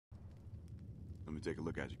Let me take a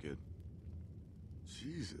look at you, kid.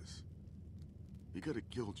 Jesus. He could have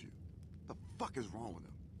killed you. The fuck is wrong with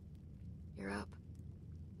him? You're up.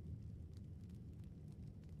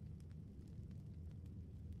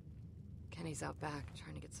 Kenny's out back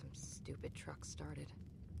trying to get some stupid truck started.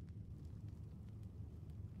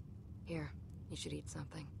 Here, you should eat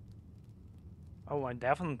something. Oh, I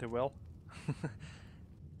definitely will.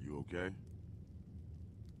 You okay?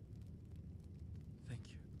 Thank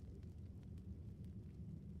you.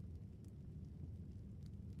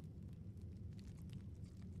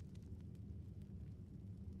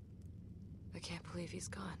 I can't believe he's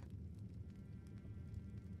gone.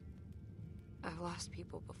 I've lost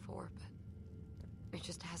people before, but it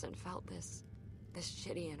just hasn't felt this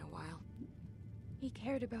shitty in a while. He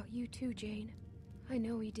cared about you too, Jane. I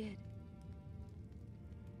know he did.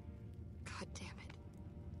 God damn it.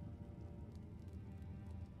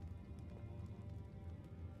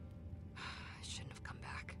 I shouldn't have come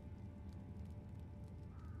back.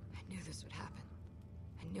 I knew this would happen.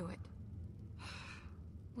 I knew it.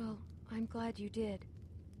 Well, I'm glad you did.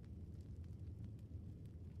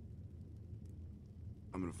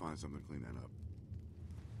 I'm gonna find something to clean that up.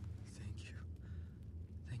 Thank you.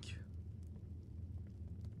 Thank you.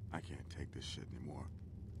 I can't take this shit anymore.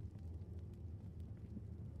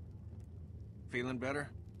 Feeling better?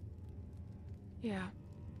 Yeah.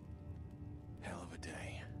 Hell of a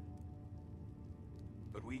day.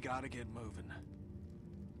 But we gotta get moving.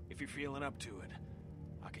 If you're feeling up to it,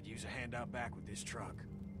 I could use a hand out back with this truck.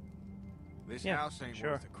 This house ain't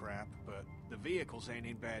worth the crap, but the vehicles ain't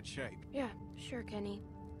in bad shape. Yeah, sure, Kenny.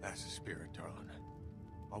 That's the spirit, darling.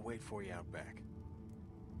 I'll wait for you out back.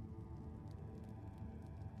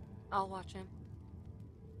 I'll watch him.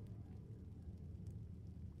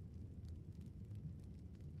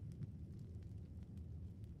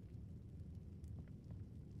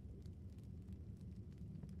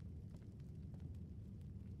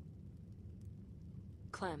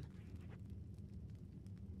 Clem.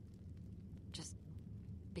 Just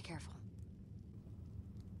be careful.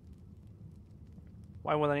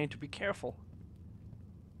 Why would I need to be careful?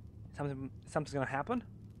 Something's gonna happen?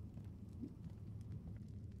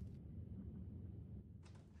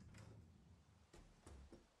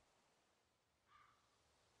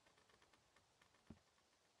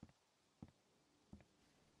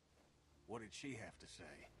 What did she have to say?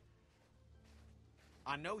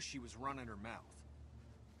 I know she was running her mouth.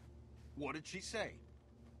 What did she say?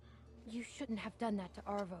 You shouldn't have done that to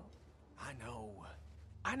Arvo. I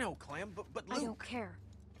know, Clem, but Luke... I don't care.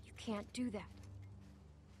 You can't do that.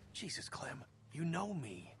 Jesus, Clem, you know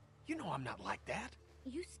me. You know I'm not like that.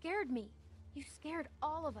 You scared me. You scared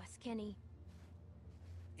all of us, Kenny.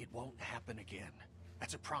 It won't happen again.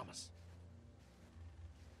 That's a promise.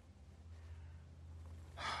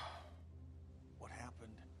 What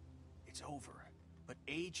happened? It's over. But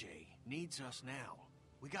AJ needs us now.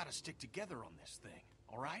 We gotta stick together on this thing,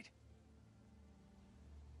 all right?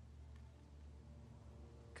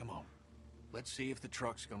 Come on. Let's see if the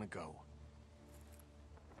truck's gonna go.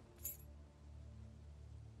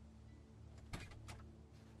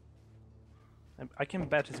 I can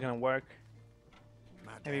bet it's gonna work.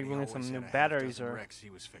 My Maybe daddy we'll need always some had new a half batteries dozen or... wrecks he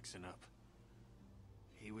was fixing up.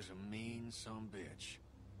 He was a mean sumbitch,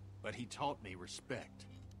 but he taught me respect.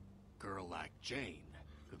 Girl like Jane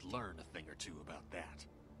could learn a thing or two about that.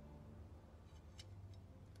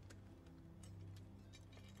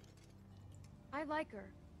 I like her.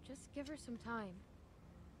 Just give her some time.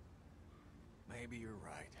 Maybe you're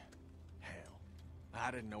right. Hell, I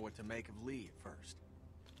didn't know what to make of Lee at first.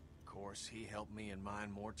 Of course, he helped me in mine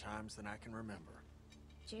more times than I can remember.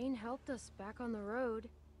 Jane helped us back on the road.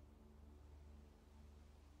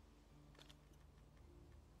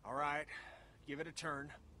 All right, give it a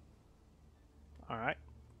turn. Alright.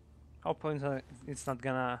 Hopefully it's not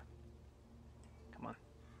gonna... Come on.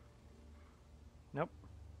 Nope.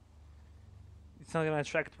 It's not gonna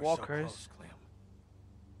attract walkers. We're so close, Clem.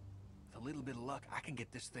 With a little bit of luck, I can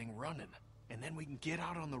get this thing running. And then we can get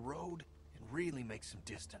out on the road and really make some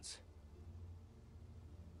distance.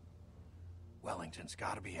 Wellington's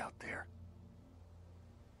gotta be out there.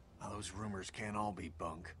 Now, those rumors can't all be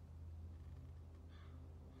bunk.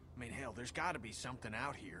 I mean, hell, there's gotta be something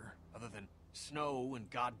out here other than snow and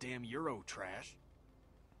goddamn Euro trash.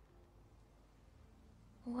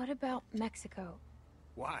 What about Mexico?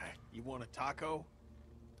 Why? You want a taco?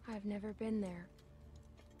 I've never been there.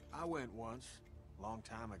 I went once, a long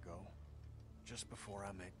time ago, just before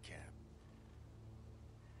I met Cap.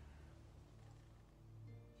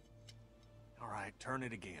 All right, turn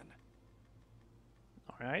it again.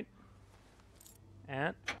 Alright.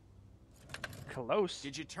 And... Close.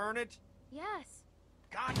 Did you turn it? Yes.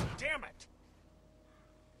 God damn it!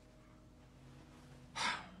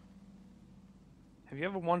 Have you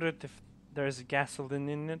ever wondered if there's gasoline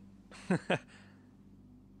in it?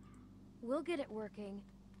 We'll get it working.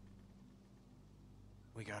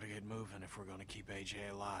 We gotta get moving if we're gonna keep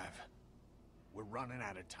AJ alive. We're running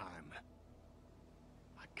out of time.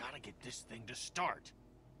 I gotta get this thing to start.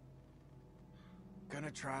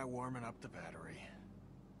 Gonna try warming up the battery.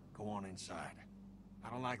 Go on inside. I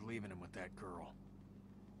don't like leaving him with that girl.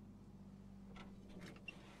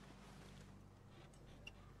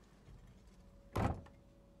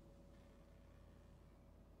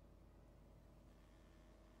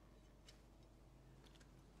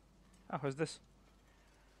 Oh, who's this?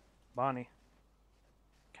 Bonnie.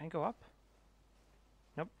 Can I go up?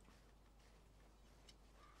 Nope.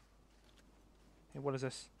 Hey, what is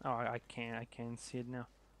this? Oh, I can't see it now.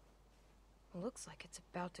 Looks like it's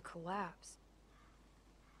about to collapse.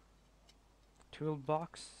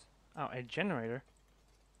 Toolbox. Oh, a generator.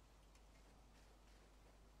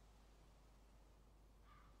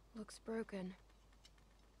 Looks broken.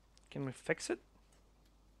 Can we fix it?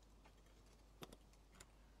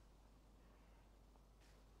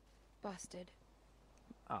 Busted.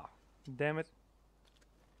 Oh, damn it.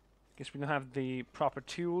 Guess we don't have the proper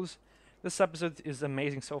tools. This episode is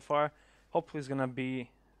amazing so far. Hopefully it's gonna be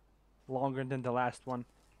longer than the last one.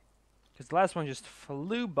 Because the last one just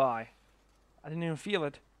flew by. I didn't even feel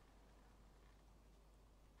it.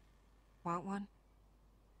 Want one?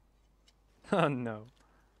 Oh no.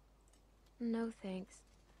 No thanks.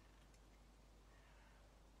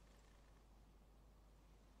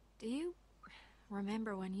 Do you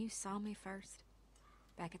remember when you saw me first?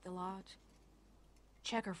 Back at the lodge?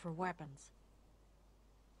 Checker for weapons.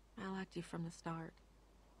 I liked you from the start.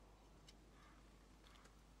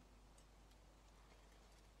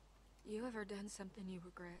 You ever done something you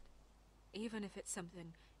regret? Even if it's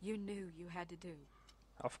something you knew you had to do?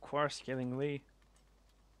 Of course, killing Lee.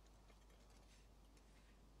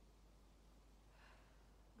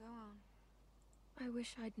 Go on. I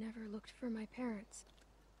wish I'd never looked for my parents.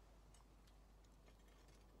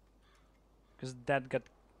 Because Dad got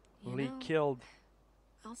You Lee know, killed.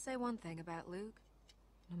 I'll say one thing about Luke.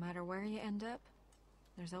 No matter where you end up,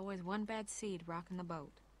 there's always one bad seed rocking the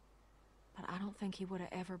boat. But I don't think he would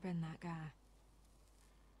have ever been that guy.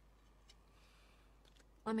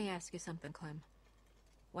 Let me ask you something, Clem.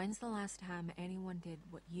 When's the last time anyone did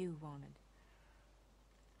what you wanted?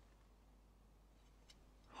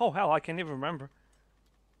 Oh hell, I can't even remember.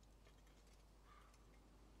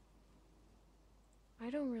 I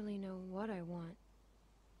don't really know what I want.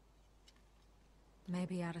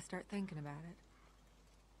 Maybe you ought to start thinking about it.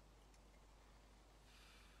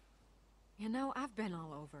 You know, I've been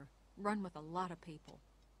all over, run with a lot of people,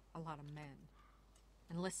 a lot of men,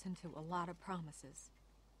 and listened to a lot of promises.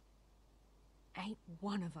 Ain't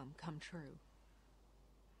one of them come true.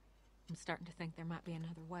 I'm starting to think there might be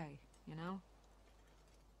another way, you know?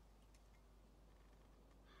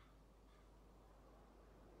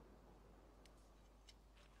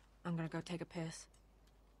 I'm gonna go take a piss.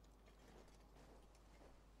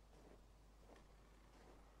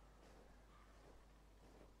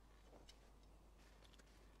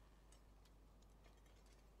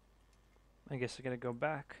 I guess I gotta go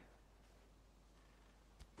back.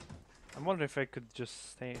 I wonder if I could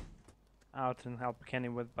just stay out and help Kenny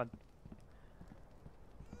with, but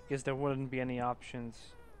I guess there wouldn't be any options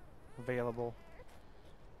available.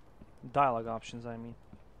 Dialogue options, I mean.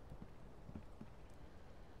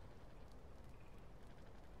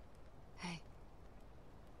 Hey.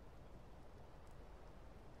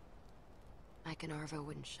 Mike and Arvo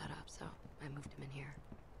wouldn't shut up, so I moved him in here.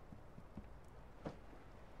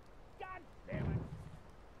 God damn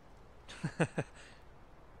it!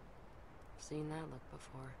 Seen that look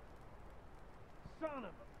before. Son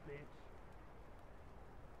of a bitch!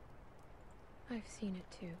 I've seen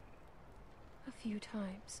it too. A few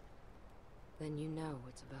times. Then you know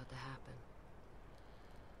what's about to happen.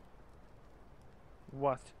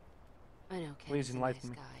 What? I know Please Ken's a nice enlighten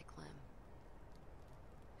me. guy, Clem.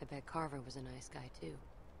 I bet Carver was a nice guy too.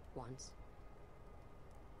 Once.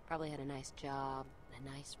 Probably had a nice job, and a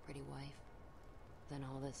nice, pretty wife. Then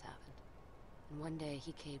all this happened. And one day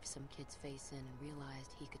he caved some kid's face in and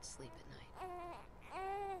realized he could sleep at night.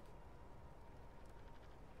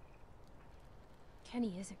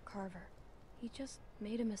 Kenny isn't Carver. He just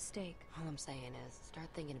made a mistake. All I'm saying is, start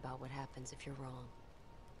thinking about what happens if you're wrong.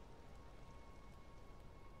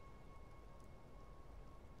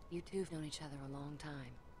 You two have known each other a long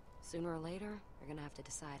time. Sooner or later, you're gonna have to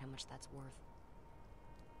decide how much that's worth.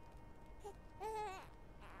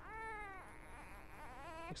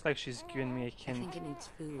 Looks like she's giving me a I hint think it needs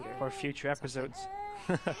food or for future episodes.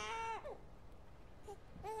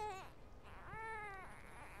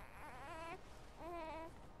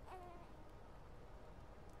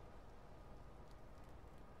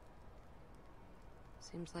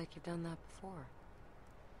 Seems like you've done that before.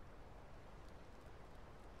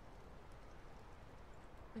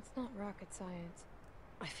 It's not rocket science.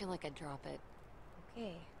 I feel like I'd drop it.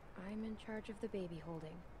 Okay, I'm in charge of the baby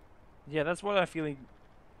holding. Yeah, that's what I'm feeling.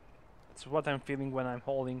 That's what I'm feeling when I'm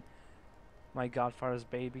holding my godfather's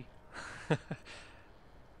baby.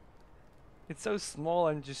 It's so small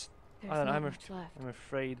and just There's I don't know, not much left. I'm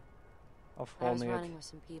afraid of I was holding it. running with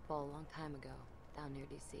some people a long time ago, down near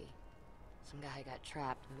DC. Some guy got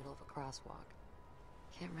trapped in the middle of a crosswalk.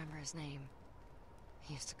 Can't remember his name.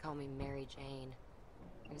 He used to call me Mary Jane.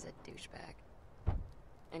 He was a douchebag.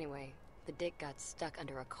 Anyway, the dick got stuck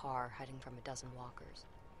under a car hiding from a dozen walkers.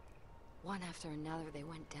 One after another, they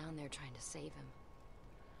went down there trying to save him.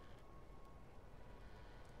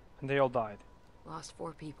 And they all died. Lost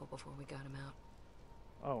 4 people before we got him out.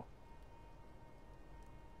 Oh.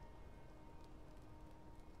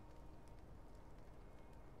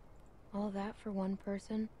 All that for one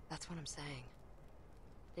person? That's what I'm saying.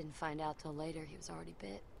 Didn't find out till later he was already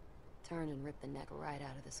bit. Turned and ripped the neck right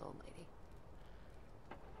out of this old lady.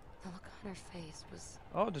 The look on her face was...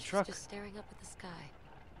 Oh, the she truck. was just staring up at the sky,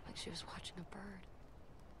 like she was watching a bird.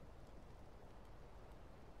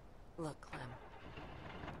 Look, Clem.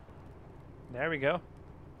 There we go.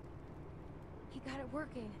 He got it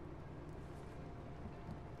working.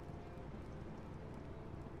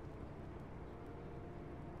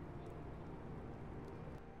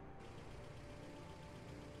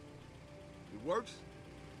 It works?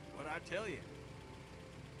 What'd I tell you?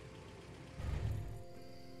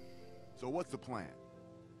 So what's the plan?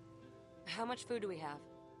 How much food do we have?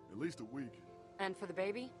 At least a week. And for the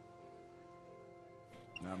baby?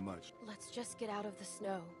 Not much. Let's just get out of the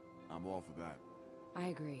snow. I'm all for that. I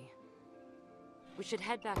agree. We should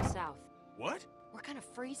head back south. What? We're gonna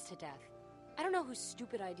freeze to death. I don't know whose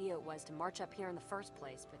stupid idea it was to march up here in the first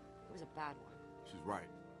place, but it was a bad one. She's right.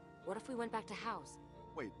 What if we went back to house?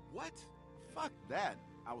 Wait, what? Fuck that.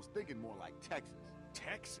 I was thinking more like Texas.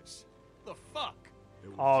 Texas? The fuck? It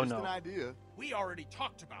was Oh, just no. an idea. We already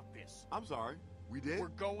talked about this. I'm sorry. We did? We're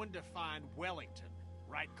going to find Wellington,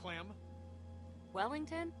 right, Clem?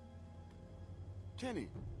 Wellington? Kenny,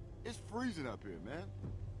 it's freezing up here, man.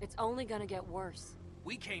 It's only gonna get worse.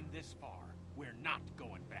 We came this far. We're not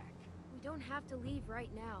going back. We don't have to leave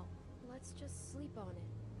right now. Let's just sleep on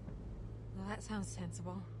it. Well, that sounds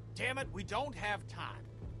sensible. Damn it, we don't have time.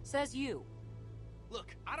 Says you.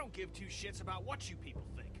 Look, I don't give 2 shits about what you people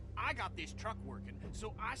think. I got this truck working,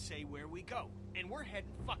 so I say where we go. And we're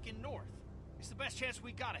heading fucking north. It's the best chance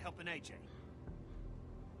we got of helping AJ.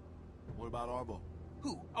 What about Arbo?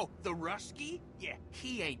 Who? Oh, the Rusky? Yeah,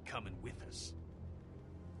 he ain't coming with us.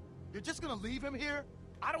 You're just gonna leave him here?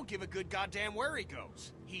 I don't give a good goddamn where he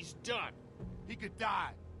goes. He's done. He could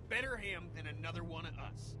die. Better him than another one of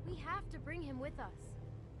us. We have to bring him with us.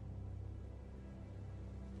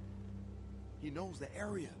 He knows the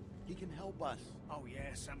area. He can help us. Oh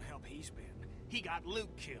yeah, some help he's been. He got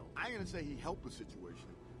Luke killed. I ain't gonna say he helped the situation,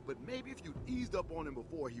 but maybe if you'd eased up on him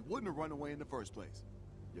before, he wouldn't have run away in the first place.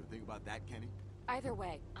 You ever think about that, Kenny? Either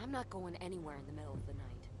way, I'm not going anywhere in the middle of the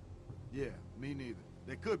night. Yeah, me neither.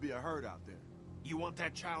 There could be a herd out there. You want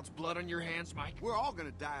that child's blood on your hands, Mike? We're all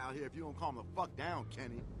gonna die out here if you don't calm the fuck down,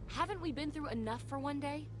 Kenny. Haven't we been through enough for one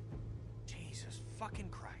day? Jesus fucking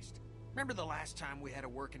Christ. Remember the last time we had a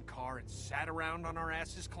working car and sat around on our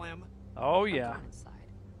asses, Clem? Oh I'm yeah. going inside.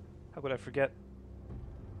 How could I forget?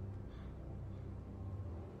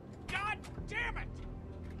 God damn it!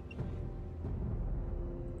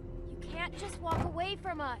 You can't just walk away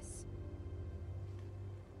from us.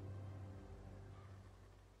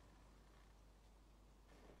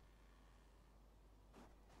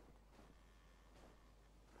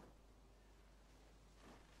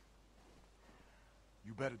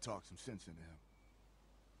 You better talk some sense into him.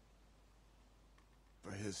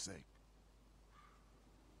 For his sake.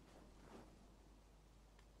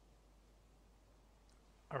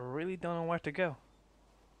 I really don't know where to go.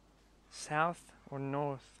 South or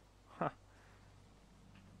north? Huh.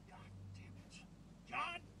 God damn it.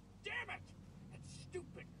 God damn it! That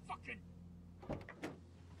stupid fucking...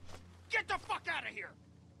 Get the fuck out of here!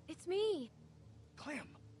 It's me.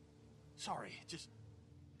 Clem. Sorry, just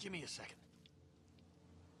give me a second.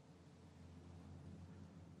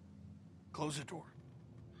 Close the door.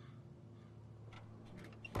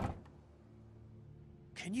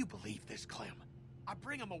 Can you believe this, Clem? I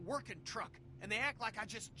bring them a working truck, and they act like I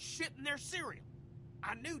just shit in their cereal.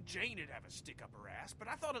 I knew Jane would have a stick up her ass, but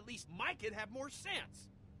I thought at least Mike would have more sense.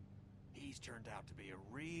 He's turned out to be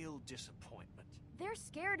a real disappointment. They're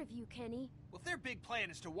scared of you, Kenny. Well, if their big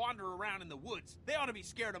plan is to wander around in the woods, they ought to be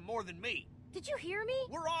scared of more than me. Did you hear me?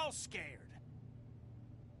 We're all scared.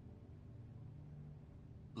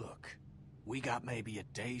 Look, we got maybe a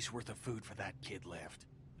day's worth of food for that kid left.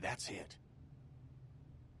 That's it.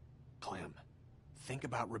 Clem, think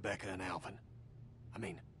about Rebecca and Alvin. I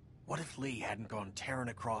mean, what if Lee hadn't gone tearing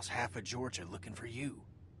across half of Georgia looking for you?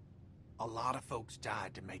 A lot of folks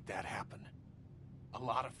died to make that happen. A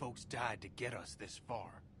lot of folks died to get us this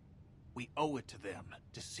far. We owe it to them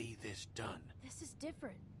to see this done. This is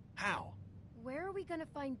different. How? Where are we gonna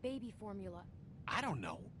find baby formula? I don't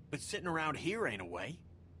know, but sitting around here ain't a way.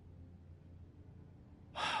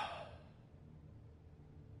 I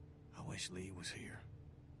wish Lee was here.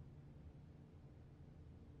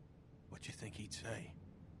 What you think he'd say?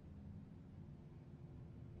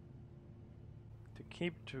 To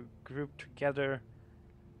keep the group together.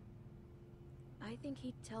 I think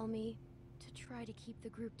he'd tell me to try to keep the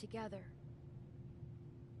group together.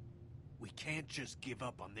 We can't just give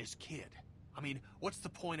up on this kid. I mean, what's the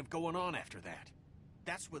point of going on after that?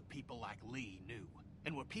 That's what people like Lee knew,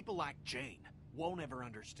 and what people like Jane won't ever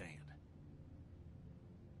understand.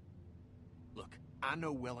 Look, I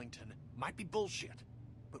know Wellington might be bullshit,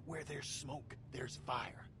 but where there's smoke, there's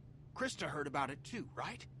fire. Krista heard about it too,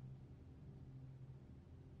 right?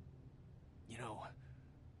 You know,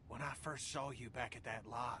 when I first saw you back at that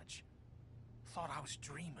lodge, thought I was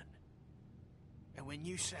dreaming. And when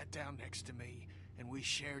you sat down next to me and we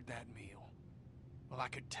shared that meal, well, I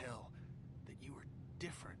could tell that you were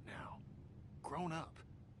different now, grown up.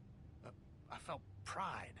 I felt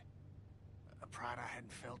pride, a pride I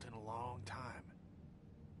hadn't felt in a long time.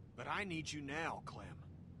 But I need you now, Clem.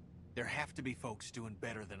 There have to be folks doing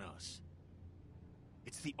better than us.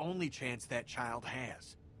 It's the only chance that child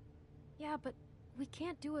has. Yeah, but we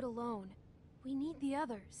can't do it alone. We need the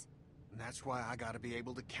others. And that's why I gotta be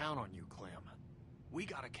able to count on you, Clem. We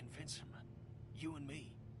gotta convince him. You and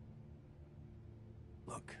me.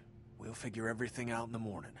 Look, we'll figure everything out in the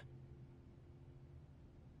morning.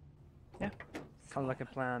 Yeah, sounds like a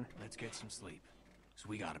plan. Let's get some sleep, so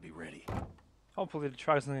we gotta be ready. Hopefully the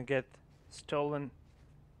truck's gonna get stolen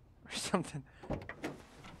or something.